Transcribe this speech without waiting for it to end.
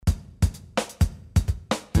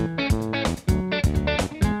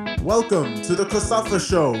Welcome to the COSAFA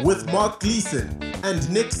Show with Mark Gleeson and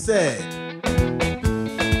Nick Said.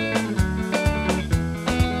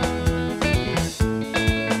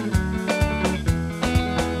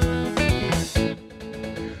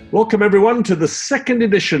 Welcome everyone to the second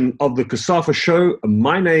edition of the COSAFA Show.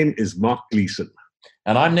 My name is Mark Gleeson.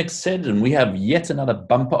 And I'm Nick Said, and we have yet another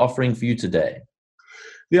bumper offering for you today.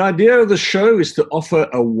 The idea of the show is to offer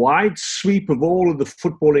a wide sweep of all of the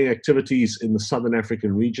footballing activities in the Southern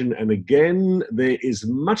African region. And again, there is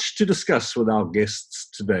much to discuss with our guests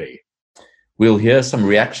today. We'll hear some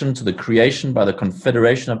reaction to the creation by the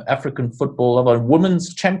Confederation of African Football of a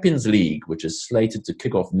Women's Champions League, which is slated to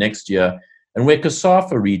kick off next year, and where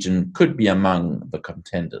COSAFA region could be among the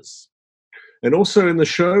contenders. And also in the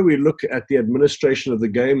show, we look at the administration of the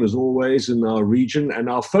game, as always, in our region. And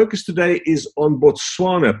our focus today is on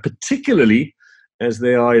Botswana, particularly as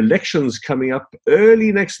there are elections coming up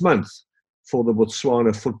early next month for the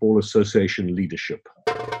Botswana Football Association leadership.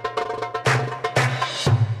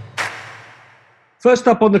 First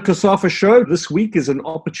up on the COSAFA Show this week is an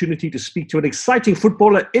opportunity to speak to an exciting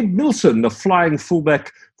footballer, Edmilson, the flying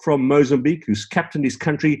fullback from Mozambique, who's captained his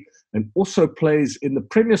country and also plays in the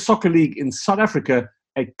Premier Soccer League in South Africa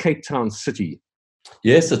at Cape Town City.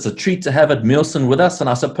 Yes, it's a treat to have Edmilson with us. And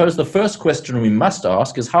I suppose the first question we must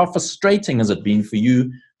ask is, how frustrating has it been for you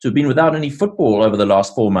to have been without any football over the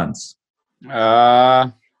last 4 months?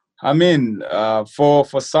 For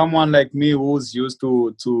someone like me who's used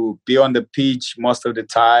to be on the pitch most of the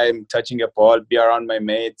time, touching a ball, be around my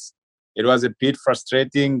mates, it was a bit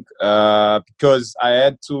frustrating because I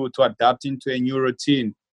had to adapt into a new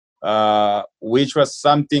routine, which was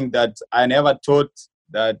something that I never thought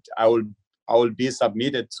that I would be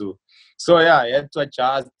submitted to. So yeah, I had to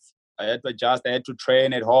adjust. I had to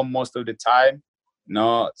train at home most of the time.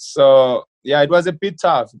 So yeah, it was a bit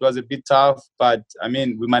tough. But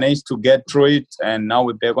we managed to get through it, and now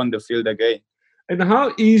we're back on the field again. And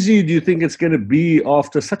how easy do you think it's going to be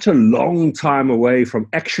after such a long time away from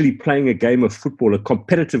actually playing a game of football, a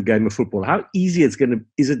competitive game of football? How easy is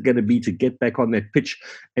it going to be to get back on that pitch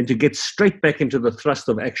and to get straight back into the thrust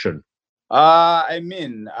of action?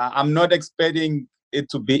 I'm not expecting it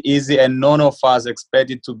to be easy, and none of us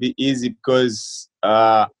expect it to be easy because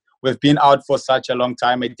we've been out for such a long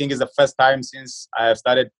time. I think it's the first time since I have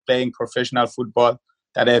started playing professional football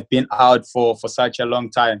that I've been out for such a long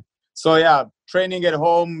time. So yeah, training at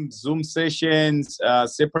home, Zoom sessions,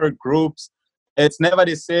 separate groups. It's never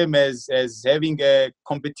the same as having a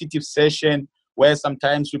competitive session where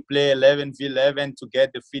sometimes we play 11v11 to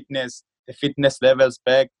get the fitness levels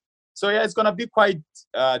back. So yeah, it's gonna be quite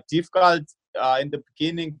difficult in the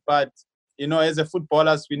beginning, but as a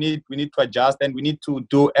footballers, we need to adjust, and we need to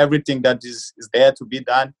do everything that is there to be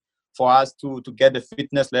done for us to get the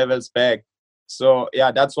fitness levels back. So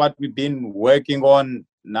yeah, that's what we've been working on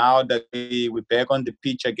now that we're back on the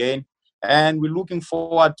pitch again, and we're looking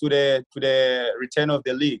forward to the return of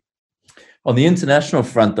the league. On the international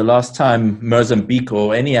front, the last time Mozambique,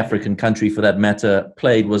 or any African country for that matter,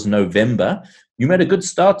 played was November. You made a good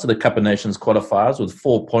start to the Cup of Nations qualifiers with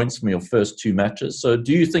 4 points from your first 2 matches. So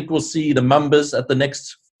do you think we'll see the Mambas at the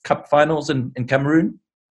next Cup finals in Cameroon?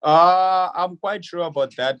 I'm quite sure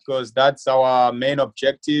about that because that's our main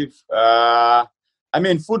objective.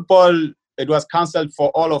 Football, it was cancelled for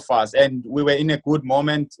all of us, and we were in a good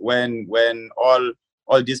moment when all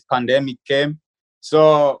this pandemic came.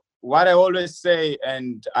 So what I always say,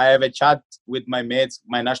 and I have a chat with my mates,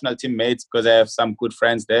 my national team mates, because I have some good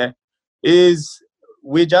friends there, is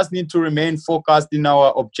we just need to remain focused in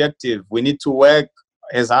our objective. We need to work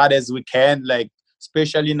as hard as we can,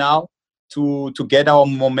 especially now, to get our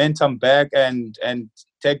momentum back and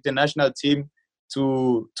take the national team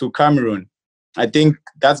to Cameroon. I think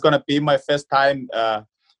that's going to be my first time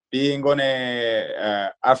being on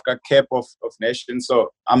a Africa Cup of Nations.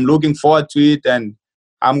 So I'm looking forward to it, and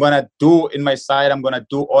I'm going to do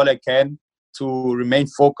all I can to remain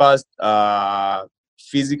focused,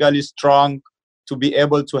 physically strong, to be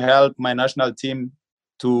able to help my national team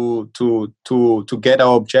to get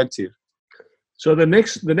our objective. So the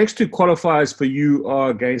next 2 qualifiers for you are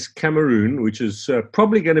against Cameroon, which is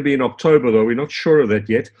probably going to be in October, though we're not sure of that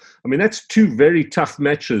yet. That's 2 very tough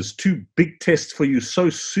matches, 2 big tests for you so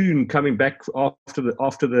soon coming back after the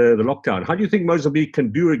lockdown. How do you think Mozambique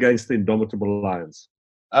can do against the indomitable Lions?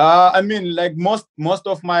 Most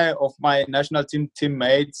of my national team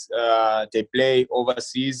teammates, they play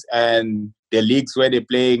overseas, and the leagues where they're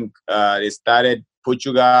playing, they started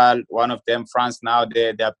Portugal, one of them France. Now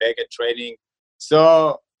they're back at training.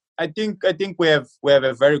 So I think we have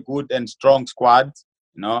a very good and strong squad,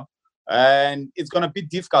 and it's gonna be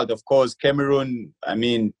difficult. Of course, Cameroon.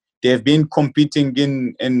 they've been competing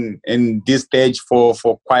in this stage for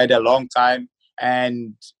quite a long time,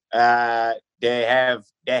 and they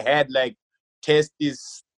had like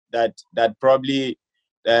tests that probably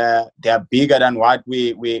they are bigger than what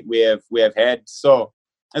we have had. So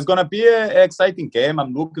it's gonna be an exciting game.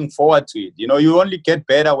 I'm looking forward to it. You only get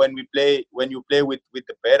better when you play with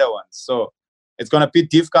the better ones. So it's gonna be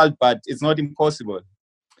difficult, but it's not impossible.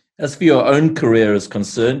 As for your own career is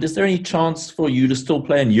concerned, is there any chance for you to still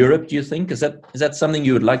play in Europe, do you think? Is that something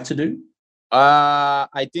you would like to do?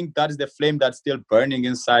 I think that is the flame that's still burning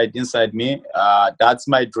inside me. That's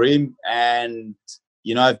my dream. And,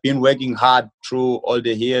 I've been working hard through all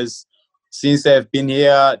the years. Since I've been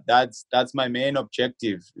here, that's my main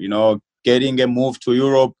objective, getting a move to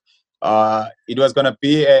Europe. It was going to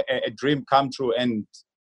be a dream come true. And,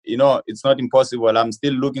 it's not impossible. I'm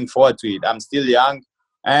still looking forward to it. I'm still young.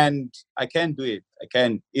 And I can do it. I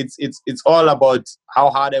can. It's all about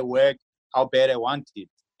how hard I work, how bad I want it,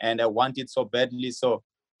 and I want it so badly. So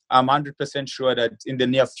I'm 100% sure that in the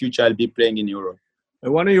near future I'll be playing in Europe.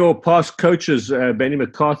 One of your past coaches, Benny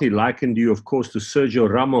McCarthy, likened you, of course, to Sergio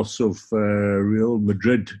Ramos of Real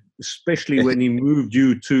Madrid, especially when he moved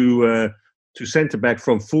you to centre back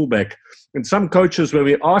from fullback. And some coaches, when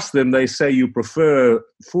we ask them, they say you prefer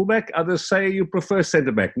fullback. Others say you prefer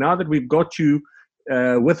centre back. Now that we've got you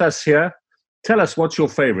with us here, tell us what's your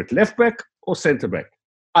favorite, left back or centre back?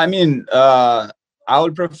 I mean, I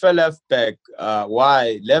would prefer left back.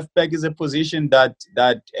 Why? Left back is a position that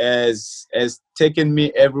has taken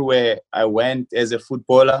me everywhere I went as a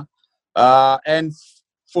footballer. And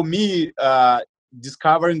for me,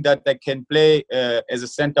 discovering that I can play as a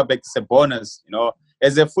centre back is a bonus.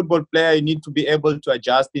 As a football player, you need to be able to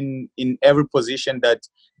adjust in every position that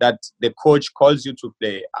the coach calls you to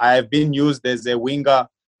play. I've been used as a winger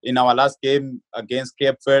in our last game against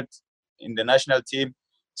Cape Verde in the national team.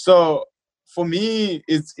 So for me,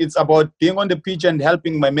 it's about being on the pitch and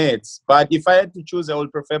helping my mates. But if I had to choose, I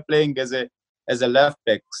would prefer playing as a left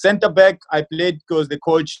back. Centre back, I played because the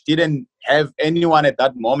coach didn't have anyone at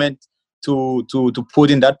that moment to put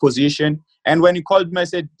in that position. And when he called me, I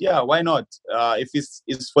said, "Yeah, why not? If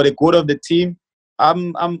it's for the good of the team,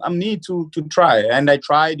 I'm need to try." And I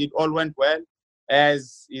tried. It all went well.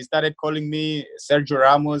 As he started calling me Sergio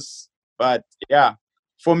Ramos, but yeah,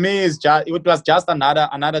 for me, it was just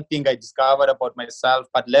another thing I discovered about myself.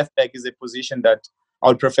 But left back is a position that I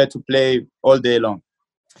would prefer to play all day long.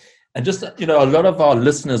 And just, a lot of our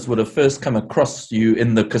listeners would have first come across you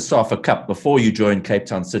in the COSAFA Cup before you joined Cape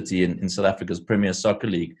Town City in South Africa's Premier Soccer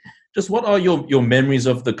League. Just what are your memories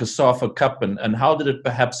of the COSAFA Cup and how did it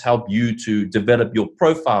perhaps help you to develop your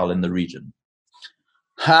profile in the region?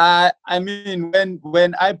 I mean,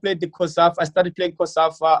 when I played the COSAFA, I started playing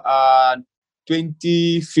COSAFA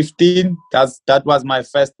 2015. That was my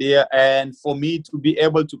first year. And for me to be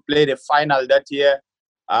able to play the final that year,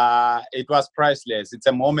 it was priceless. It's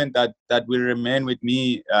a moment that will remain with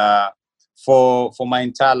me for my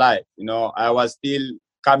entire life. I was still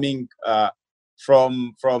coming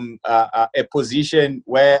from a position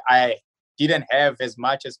where I didn't have as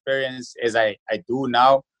much experience as I do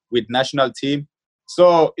now with national team.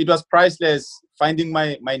 So it was priceless finding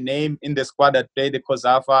my name in the squad that played the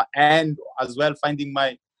COSAFA and as well finding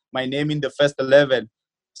my name in the first 11.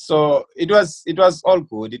 So it was all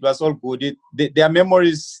good. It was all good. There are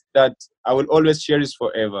memories that I will always cherish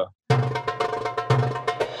forever.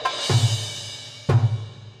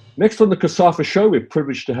 Next on the COSAFA show, we're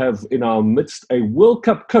privileged to have in our midst a World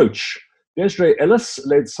Cup coach. Desiree Ellis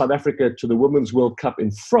led South Africa to the Women's World Cup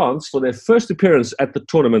in France for their first appearance at the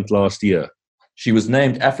tournament last year. She was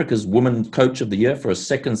named Africa's Women Coach of the Year for a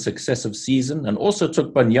second successive season and also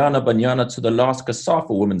took Banyana to the last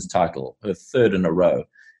COSAFA Women's title, her third in a row.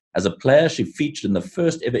 As a player, she featured in the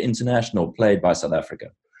first ever international played by South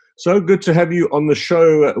Africa. So good to have you on the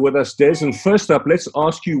show with us, Des. And first up, let's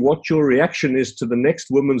ask you what your reaction is to the next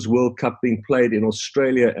Women's World Cup being played in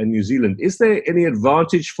Australia and New Zealand. Is there any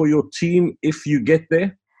advantage for your team if you get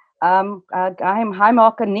there? Hi,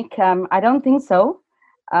 Mark and Nick. I don't think so.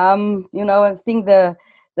 I think the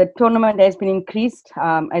tournament has been increased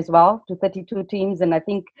as well to 32 teams. And I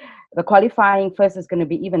think the qualifying first is going to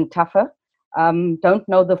be even tougher. Don't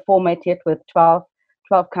know the format yet with 12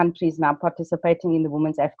 countries now participating in the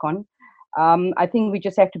Women's AFCON. I think we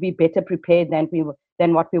just have to be better prepared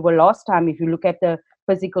than what we were last time. If you look at the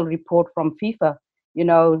physical report from FIFA,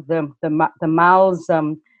 the miles,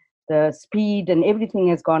 the speed and everything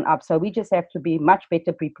has gone up. So we just have to be much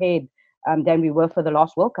better prepared than we were for the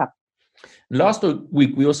last World Cup. Last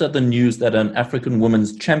week, we also had the news that an African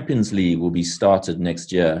Women's Champions League will be started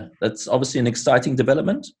next year. That's obviously an exciting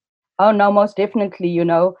development. Oh, no, most definitely.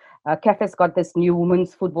 CAF has got this new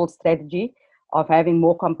women's football strategy of having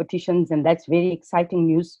more competitions, and that's very exciting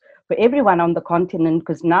news for everyone on the continent,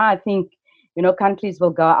 because now I think, countries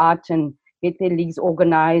will go out and get their leagues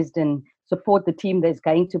organized and support the team that's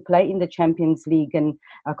going to play in the Champions League. And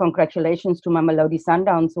congratulations to Mamelodi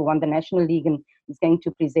Sundowns, who won the National League and is going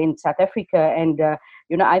to present South Africa. And,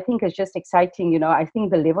 I think it's just exciting. I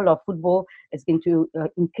think the level of football is going to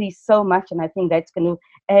increase so much, and I think that's going to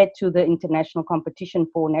add to the international competition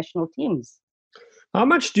for national teams. How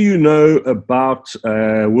much do you know about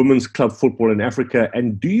women's club football in Africa?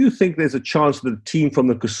 And do you think there's a chance that a team from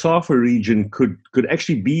the COSAFA region could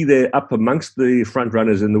actually be there up amongst the front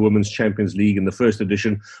runners in the Women's Champions League in the first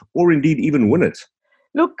edition, or indeed even win it?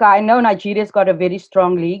 Look, I know Nigeria's got a very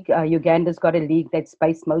strong league. Uganda's got a league that's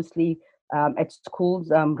based mostly at schools.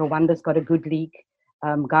 Rwanda's got a good league.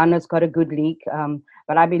 Ghana's got a good league.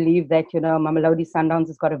 But I believe that, Mamelodi Sundowns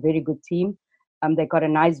has got a very good team. They've got a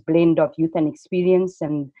nice blend of youth and experience,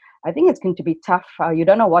 and I think it's going to be tough. You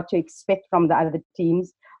don't know what to expect from the other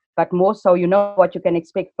teams, but more so, what you can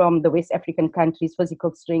expect from the West African countries'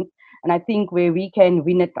 physical strength. And I think where we can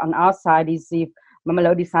win it on our side is if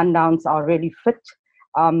Mamelodi Sundowns are really fit,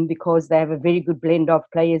 because they have a very good blend of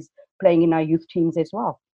players playing in our youth teams as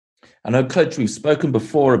well. I know, Coach, we've spoken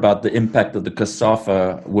before about the impact that the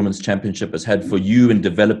COSAFA Women's Championship has had for you in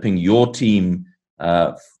developing your team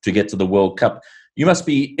to get to the World Cup. You must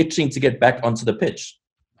be itching to get back onto the pitch.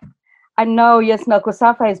 I know, yes. No,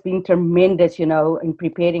 COSAFA has been tremendous, in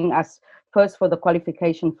preparing us first for the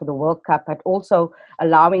qualification for the World Cup, but also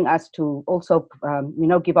allowing us to also,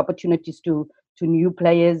 give opportunities to new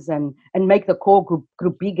players and make the core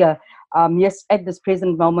group bigger. Yes, at this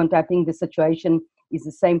present moment, I think the situation is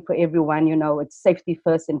the same for everyone. It's safety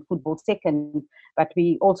first and football second, but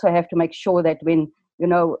we also have to make sure that when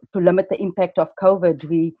to limit the impact of COVID,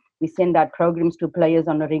 we send out programs to players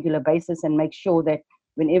on a regular basis and make sure that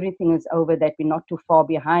when everything is over, that we're not too far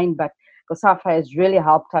behind. But COSAFA has really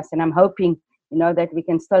helped us, and I'm hoping, that we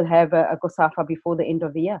can still have a COSAFA before the end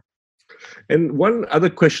of the year. And one other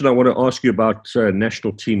question I want to ask you about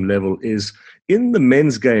national team level is, in the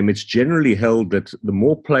men's game, it's generally held that the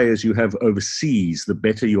more players you have overseas, the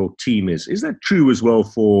better your team is. Is that true as well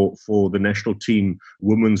for the national team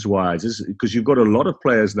women's wise? Because you've got a lot of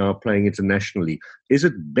players now playing internationally. Is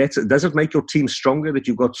it better? Does it make your team stronger that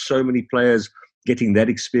you've got so many players getting that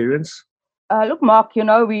experience? Look, Mark,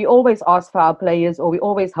 we always ask for our players, or we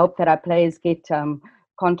always hope that our players get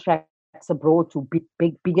contracts abroad to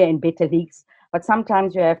bigger and better leagues. But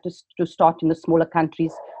sometimes you have to start in the smaller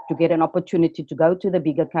countries to get an opportunity to go to the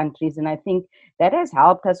bigger countries. And I think that has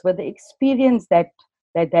helped us with the experience that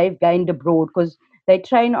they've gained abroad, because they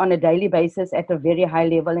train on a daily basis at a very high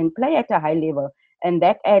level and play at a high level. And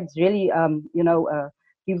that adds really,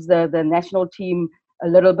 gives the national team a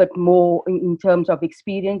little bit more in terms of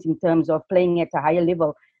experience, in terms of playing at a higher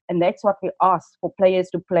level. And that's what we ask for, players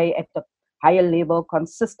to play at a higher level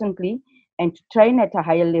consistently and to train at a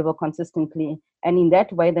higher level consistently. And in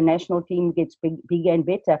that way, the national team gets bigger and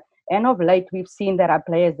better. And of late, we've seen that our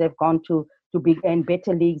players, they've gone to bigger and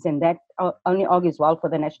better leagues, and that only augurs well for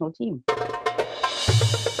the national team.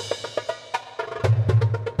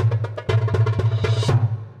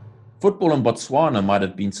 Football in Botswana might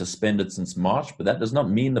have been suspended since March, but that does not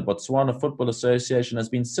mean the Botswana Football Association has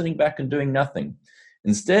been sitting back and doing nothing.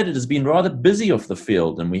 Instead, it has been rather busy off the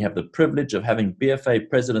field, and we have the privilege of having BFA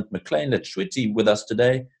President Maclean Letshwiti with us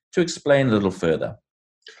today to explain a little further.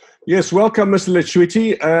 Yes, welcome, Mr.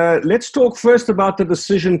 Letshwiti. Let's talk first about the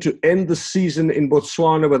decision to end the season in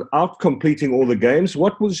Botswana without completing all the games.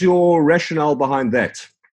 What was your rationale behind that?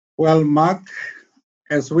 Well, Mark,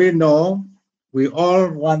 as we know, we all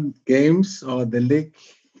want games or the league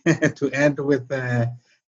to end with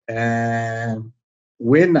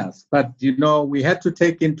winners, but we had to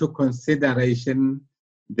take into consideration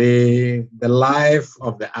the life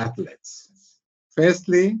of the athletes.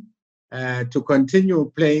 Firstly, to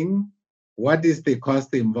continue playing, what is the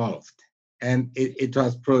cost involved? And it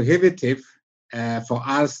was prohibitive for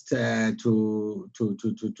us to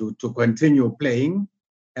continue playing,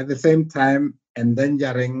 at the same time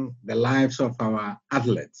endangering the lives of our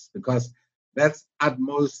athletes, because that's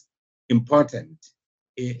utmost important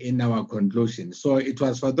in our conclusion. So it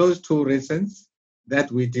was for those two reasons that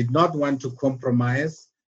we did not want to compromise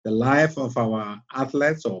the life of our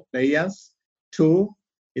athletes or players. Two,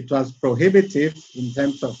 it was prohibitive in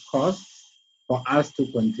terms of cost for us to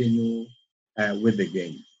continue with the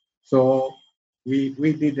game. So we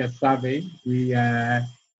did a survey. We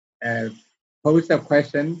posed a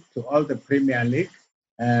question to all the Premier League,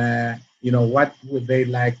 what would they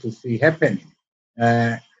like to see happening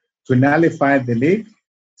to nullify the league.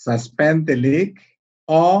 suspend the league,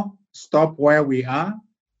 or stop where we are,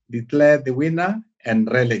 declare the winner,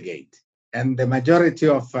 and relegate. And the majority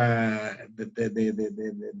of the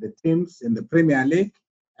teams in the Premier League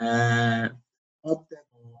opted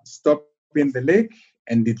for stopping the league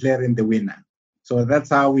and declaring the winner. So that's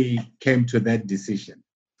how we came to that decision.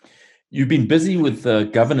 You've been busy with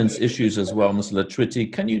governance issues as well, Mr.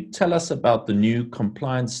 Letshwiti. Can you tell us about the new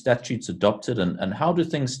compliance statutes adopted and how do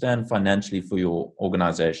things stand financially for your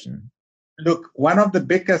organization? Look, one of the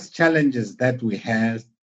biggest challenges that we had,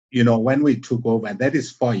 when we took over, that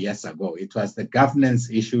is 4 years ago, it was the governance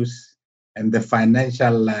issues and the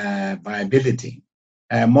financial viability.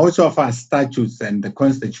 Most of our statutes and the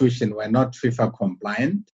constitution were not FIFA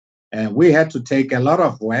compliant. We had to take a lot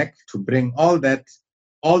of work to bring all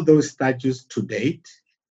those statutes to date,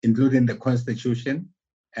 including the constitution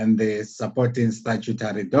and the supporting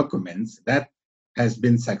statutory documents. That has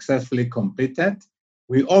been successfully completed.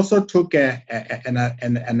 We also took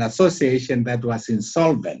an association that was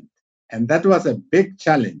insolvent, and that was a big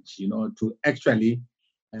challenge, to actually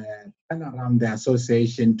turn around the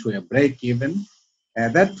association to a break even.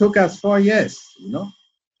 That took us 4 years,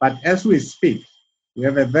 But as we speak, we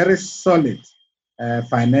have a very solid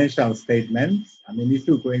financial statement. I mean, if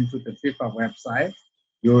you go into the FIFA website,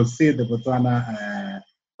 you will see the Botswana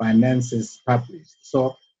finances published.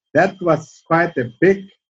 So that was quite a big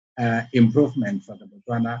improvement for the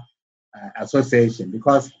Botswana Association,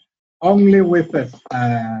 because only with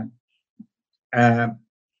a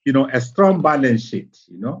strong balance sheet,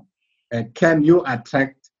 can you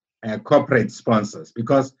attract corporate sponsors,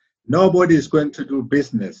 because nobody is going to do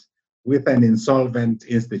business with an insolvent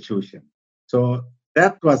institution. So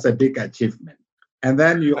that was a big achievement. And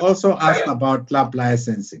then you also asked about club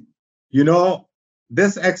licensing.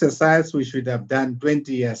 This exercise we should have done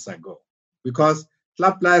 20 years ago, because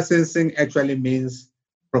club licensing actually means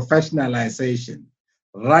professionalization,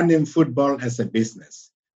 running football as a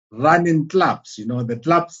business, running clubs. The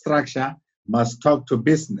club structure must talk to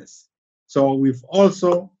business. So we've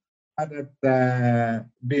also started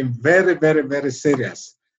being very, very, very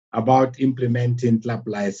serious about implementing club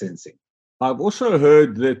licensing. I've also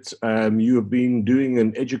heard that you have been doing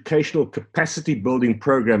an educational capacity building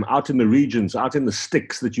program out in the regions, out in the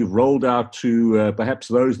sticks, that you've rolled out to perhaps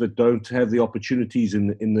those that don't have the opportunities in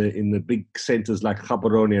the big centres like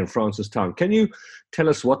Gaborone and Francistown. Can you tell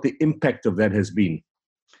us what the impact of that has been?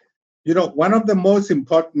 One of the most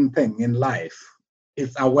important things in life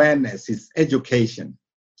is awareness, is education.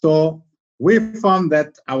 So we found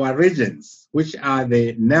that our regions, which are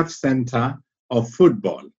the nerve center of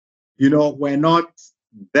football, were not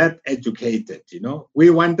that educated. We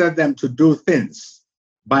wanted them to do things,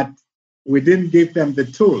 but we didn't give them the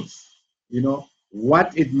tools,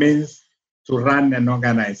 what it means to run an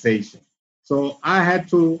organization. So I had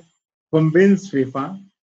to convince FIFA,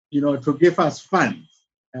 to give us funds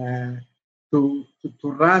to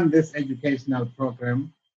run this educational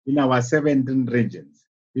program in our 17 regions.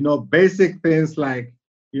 Basic things like,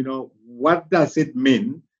 what does it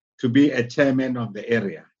mean to be a chairman of the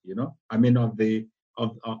area?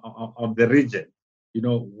 Of the region.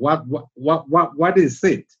 What is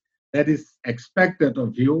it that is expected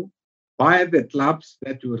of you by the clubs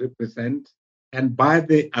that you represent and by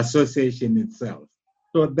the association itself?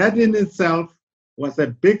 So that in itself was a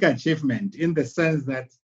big achievement, in the sense that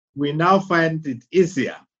we now find it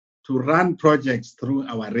easier to run projects through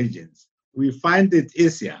our regions. We find it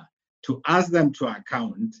easier to ask them to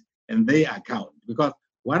account, and they account. Because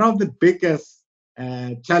one of the biggest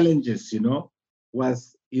challenges,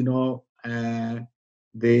 was, the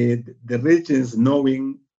regions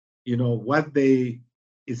knowing, what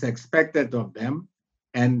is expected of them,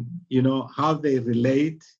 and, how they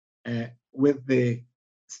relate with the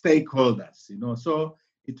stakeholders, So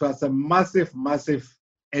it was a massive, massive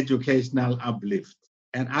educational uplift.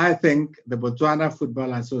 And I think the Botswana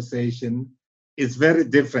Football Association is very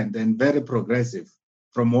different and very progressive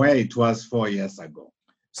from where it was 4 years ago.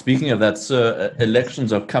 Speaking of that, sir,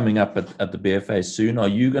 elections are coming up at the BFA soon. Are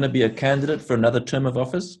you going to be a candidate for another term of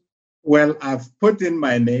office? Well, I've put in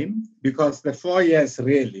my name, because the 4 years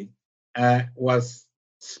really was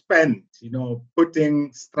spent,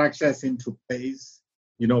 putting structures into place,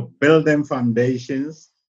 building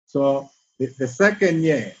foundations. So the second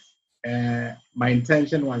year, my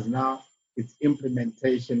intention was now its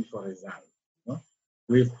implementation for results.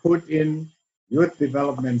 We've put in youth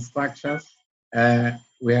development structures.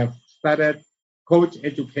 We have started coach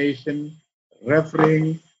education,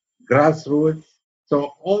 refereeing, grassroots.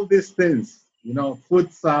 So all these things,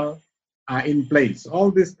 futsal are in place.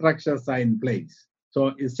 All these structures are in place.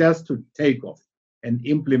 So it's just to take off and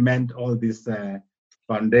implement all these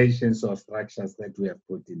foundations or structures that we have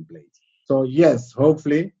put in place. So yes,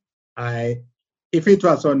 hopefully, if it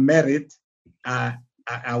was on merit,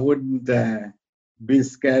 I wouldn't be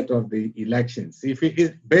scared of the elections. If it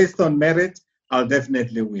is based on merit, I'll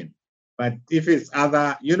definitely win. But if it's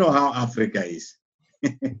other, you know how Africa is.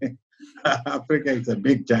 Africa is a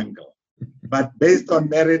big jungle. But based on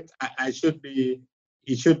merit, it should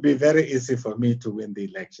be very easy for me to win the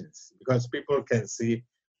elections because people can see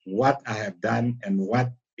what I have done and what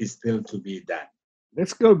is still to be done.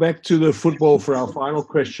 Let's go back to the football for our final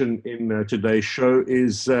question in today's show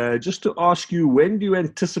is just to ask you, when do you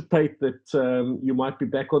anticipate that you might be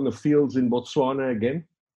back on the fields in Botswana again?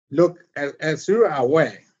 Look, as you are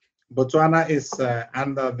aware, Botswana is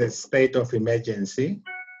under the state of emergency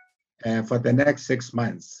for the next 6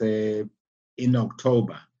 months in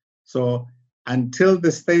October. So until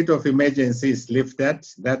the state of emergency is lifted,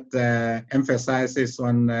 that emphasizes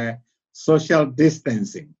on social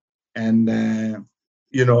distancing. And,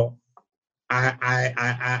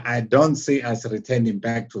 I don't see us returning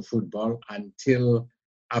back to football until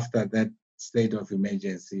after that state of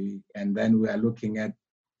emergency. And then we are looking at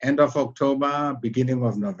end of October, beginning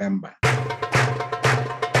of November.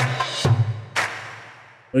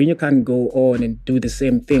 You can't go on and do the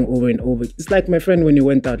same thing over and over. It's like my friend when you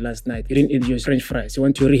went out last night. You didn't eat your French fries. You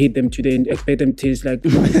want to reheat them today and expect them to taste like...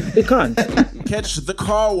 They can't. Catch The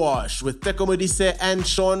Car Wash with Teko Modise and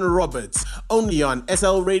Sean Roberts. Only on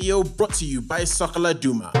SL Radio, brought to you by Sokala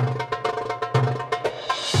Duma.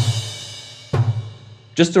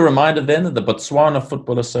 Just a reminder then that the Botswana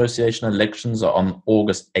Football Association elections are on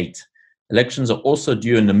August 8. Elections are also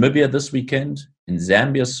due in Namibia this weekend, in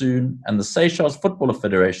Zambia soon, and the Seychelles Football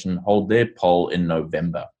Federation hold their poll in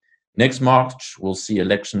November. Next March, we'll see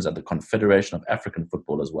elections at the Confederation of African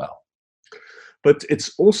Football as well. But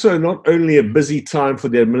it's also not only a busy time for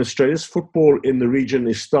the administrators. Football in the region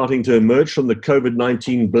is starting to emerge from the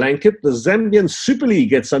COVID-19 blanket. The Zambian Super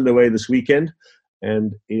League gets underway this weekend.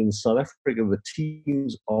 And in South Africa, the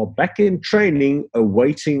teams are back in training,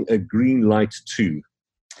 awaiting a green light too.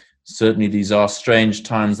 Certainly, these are strange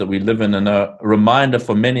times that we live in, and a reminder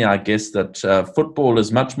for many, I guess, that football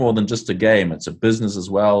is much more than just a game. It's a business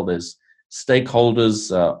as well. There's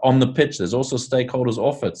stakeholders on the pitch. There's also stakeholders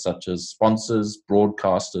off it, such as sponsors,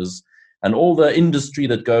 broadcasters, and all the industry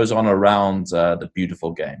that goes on around the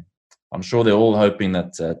beautiful game. I'm sure they're all hoping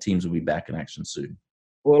that teams will be back in action soon.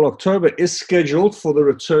 Well, October is scheduled for the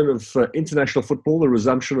return of international football. The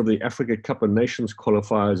resumption of the Africa Cup of Nations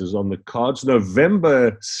qualifiers is on the cards.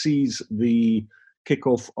 November sees the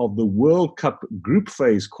kickoff of the World Cup group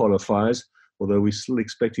phase qualifiers, although we're still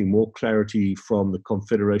expecting more clarity from the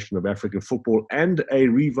Confederation of African Football and a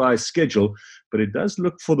revised schedule. But it does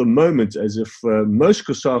look for the moment as if most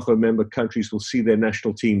COSAFA member countries will see their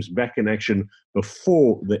national teams back in action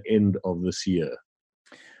before the end of this year.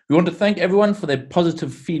 We want to thank everyone for their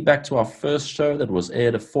positive feedback to our first show that was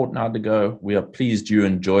aired a fortnight ago. We are pleased you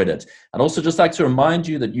enjoyed it. I'd also just like to remind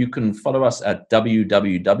you that you can follow us at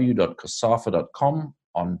www.cosafa.com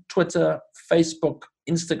on Twitter, Facebook,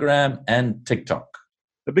 Instagram, and TikTok.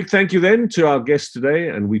 A big thank you then to our guest today,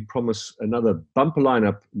 and we promise another bumper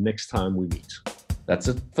lineup next time we meet. That's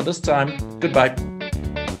it for this time. Goodbye.